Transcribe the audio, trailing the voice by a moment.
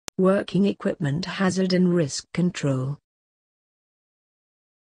Working equipment hazard and risk control.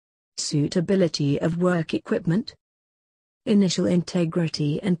 Suitability of work equipment. Initial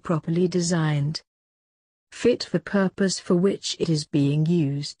integrity and properly designed. Fit for purpose for which it is being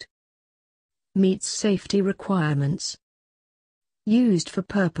used. Meets safety requirements. Used for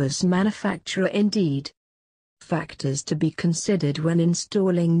purpose manufacturer indeed. Factors to be considered when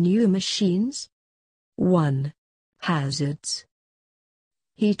installing new machines. 1. Hazards.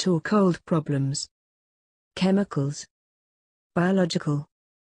 Heat or cold problems. Chemicals. Biological.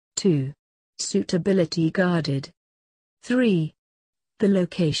 2. Suitability guarded. 3. The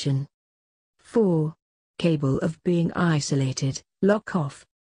location. 4. Capable of being isolated, lock off.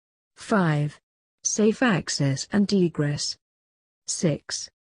 5. Safe access and egress. 6.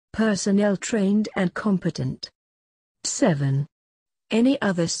 Personnel trained and competent. 7. Any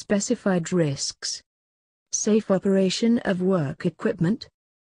other specified risks. Safe operation of work equipment.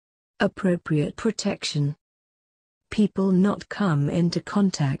 Appropriate protection. People not come into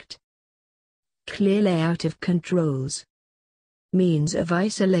contact. Clear layout of controls. Means of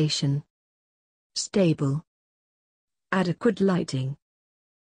isolation. Stable. Adequate lighting.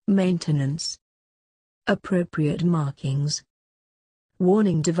 Maintenance. Appropriate markings.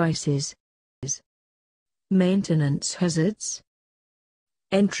 Warning devices. Maintenance hazards.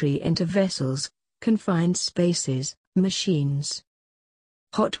 Entry into vessels, confined spaces, machines.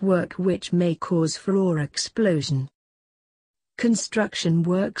 Hot work which may cause fire explosion. Construction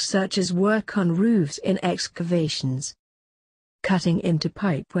work such as work on roofs in excavations. Cutting into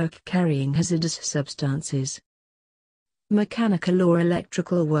pipework carrying hazardous substances. Mechanical or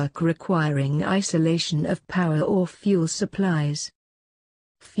electrical work requiring isolation of power or fuel supplies.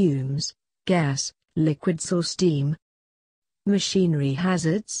 Fumes, gas, liquids or steam. Machinery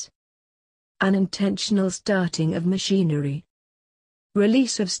hazards. Unintentional starting of machinery.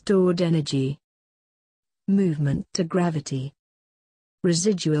 Release of stored energy. Movement to gravity.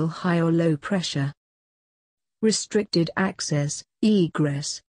 Residual high or low pressure. Restricted access,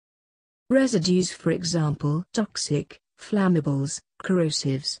 egress. Residues, for example, toxic, flammables,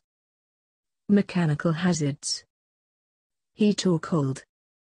 corrosives. Mechanical hazards. Heat or cold.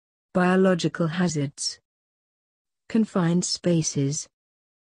 Biological hazards. Confined spaces.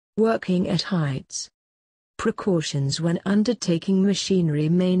 Working at heights. Precautions when undertaking machinery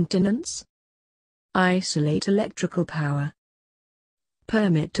maintenance. Isolate electrical power.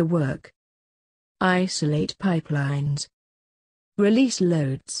 Permit to work. Isolate pipelines. Release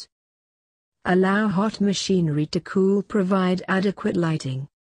loads. Allow hot machinery to cool. Provide adequate lighting.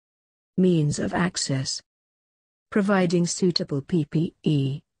 Means of access. Providing suitable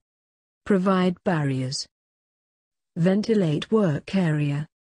PPE. Provide barriers. Ventilate work area.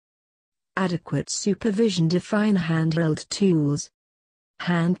 Adequate supervision. Define handheld tools.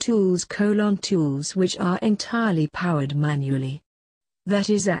 Hand tools: tools which are entirely powered manually. That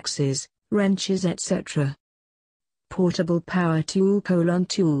is axes, wrenches etc. Portable power tool: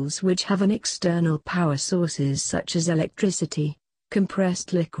 tools which have an external power sources such as electricity,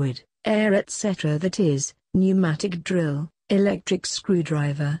 compressed liquid, air etc. That is, pneumatic drill, electric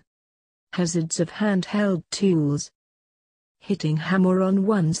screwdriver. Hazards of handheld tools. Hitting hammer on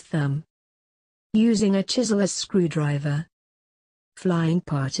one's thumb. Using a chisel as screwdriver. Flying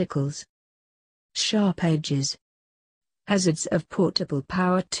particles. Sharp edges. Hazards of portable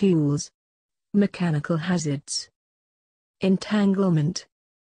power tools. Mechanical hazards. Entanglement.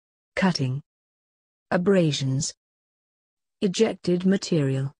 Cutting. Abrasions. Ejected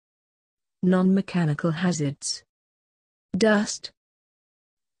material. Non-mechanical hazards. Dust.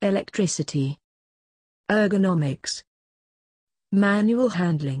 Electricity. Ergonomics. Manual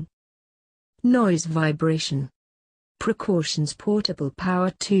handling. Noise vibration. Precautions. Portable power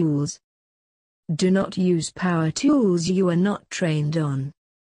tools. Do not use power tools you are not trained on.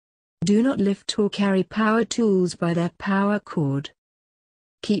 Do not lift or carry power tools by their power cord.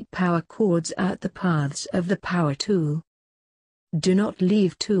 Keep power cords out the paths of the power tool. Do not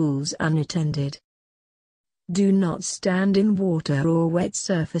leave tools unattended. Do not stand in water or wet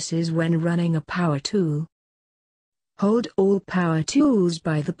surfaces when running a power tool. Hold all power tools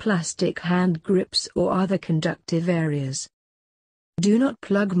by the plastic hand grips or other conductive areas. Do not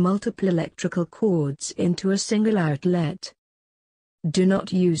plug multiple electrical cords into a single outlet. Do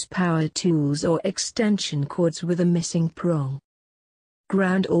not use power tools or extension cords with a missing prong.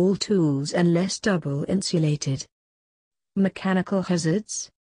 Ground all tools unless double insulated. Mechanical hazards.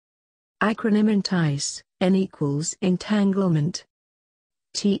 Acronym entice: N equals entanglement.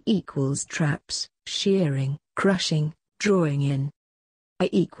 T equals traps, shearing, crushing, drawing in. I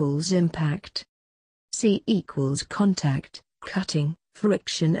equals impact. C equals contact, cutting,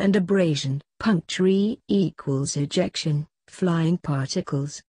 Friction and abrasion, puncture equals ejection, flying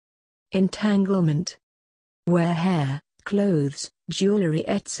particles. Entanglement. Where hair, clothes, jewelry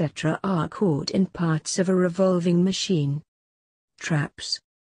etc. are caught in parts of a revolving machine. Traps.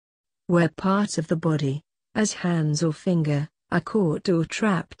 Where parts of the body, as hands or finger, are caught or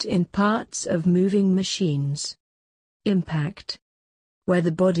trapped in parts of moving machines. Impact. Where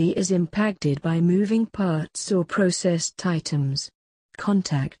the body is impacted by moving parts or processed items.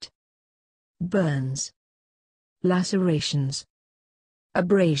 Contact. Burns. Lacerations.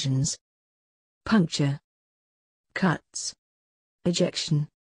 Abrasions. Puncture. Cuts. Ejection.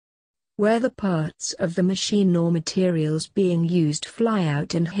 Where the parts of the machine or materials being used fly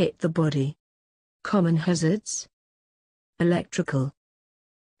out and hit the body. Common hazards. Electrical.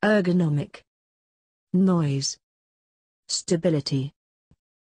 Ergonomic. Noise. Stability.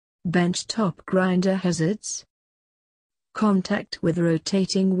 Bench-top grinder hazards. Contact with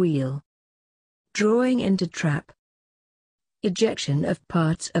rotating wheel. Drawing into trap. Ejection of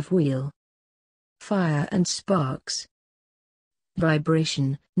parts of wheel. Fire and sparks.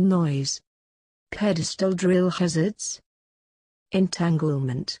 Vibration, noise. Pedestal drill hazards.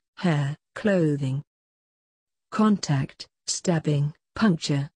 Entanglement, hair, clothing. Contact, stabbing,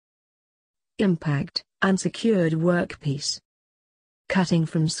 puncture. Impact, unsecured workpiece. Cutting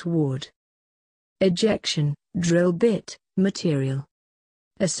from sword. Ejection, drill bit, material.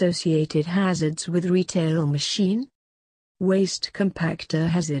 Associated hazards with retail machine. Waste compactor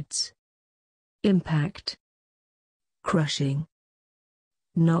hazards. Impact. Crushing.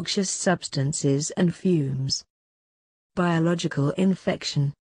 Noxious substances and fumes. Biological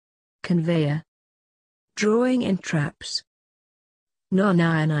infection. Conveyor. Drawing in traps.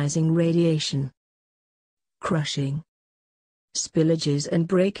 Non-ionizing radiation. Crushing. Spillages and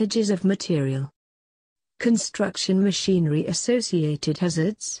breakages of material. Construction machinery associated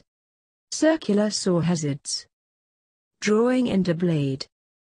hazards. Circular saw hazards. Drawing into blade.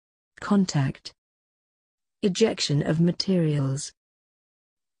 Contact. Ejection of materials.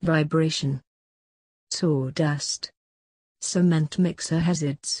 Vibration. Sawdust. Cement mixer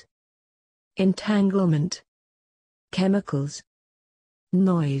hazards. Entanglement. Chemicals.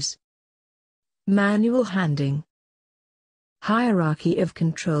 Noise. Manual handling. Hierarchy of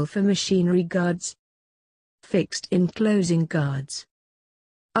control for machinery guards. Fixed enclosing guards.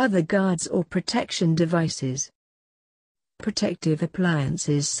 Other guards or protection devices. Protective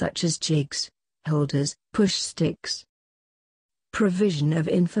appliances such as jigs, holders, push sticks. Provision of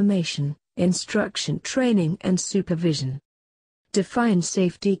information, instruction, training and supervision. Define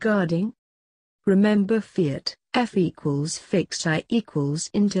safety guarding. Remember Fiat, F equals fixed, I equals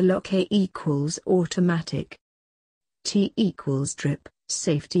interlock, A equals automatic. T equals trip,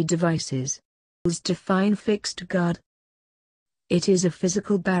 safety devices. Define fixed guard. It is a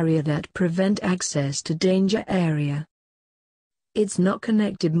physical barrier that prevent access to danger area. It's not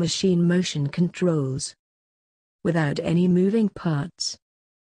connected machine motion controls. Without any moving parts.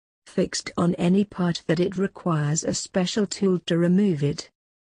 Fixed on any part that it requires a special tool to remove it.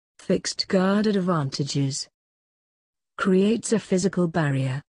 Fixed guard advantages. Creates a physical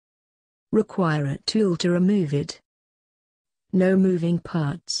barrier. Require a tool to remove it. No moving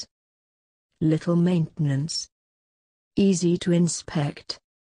parts. Little maintenance. Easy to inspect.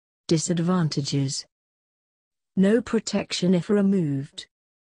 Disadvantages. No protection if removed.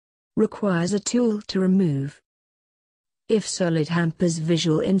 Requires a tool to remove. If solid hampers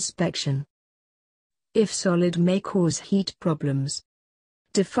visual inspection. If solid may cause heat problems.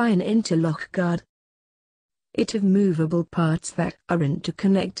 Define interlock guard. It of movable parts that aren't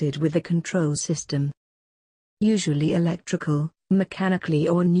connected with the control system. Usually electrical, mechanically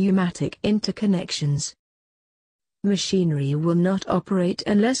or pneumatic interconnections. Machinery will not operate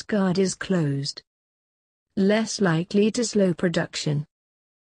unless guard is closed. Less likely to slow production.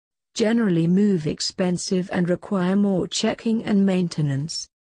 Generally move expensive and require more checking and maintenance.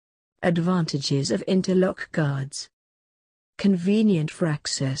 Advantages of interlock guards. Convenient for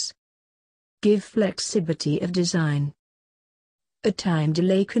access. Give flexibility of design. A time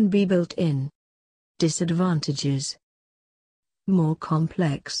delay can be built in. Disadvantages. More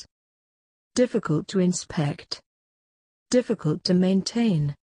complex. Difficult to inspect. Difficult to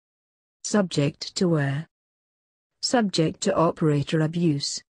maintain. Subject to wear. Subject to operator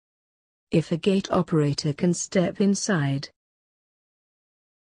abuse. If a gate operator can step inside.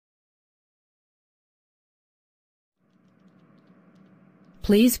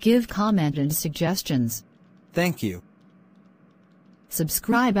 Please give comment and suggestions. Thank you.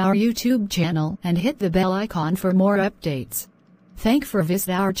 Subscribe our YouTube channel and hit the bell icon for more updates. Thank for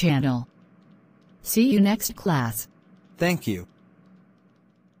visit our channel. See you next class. Thank you.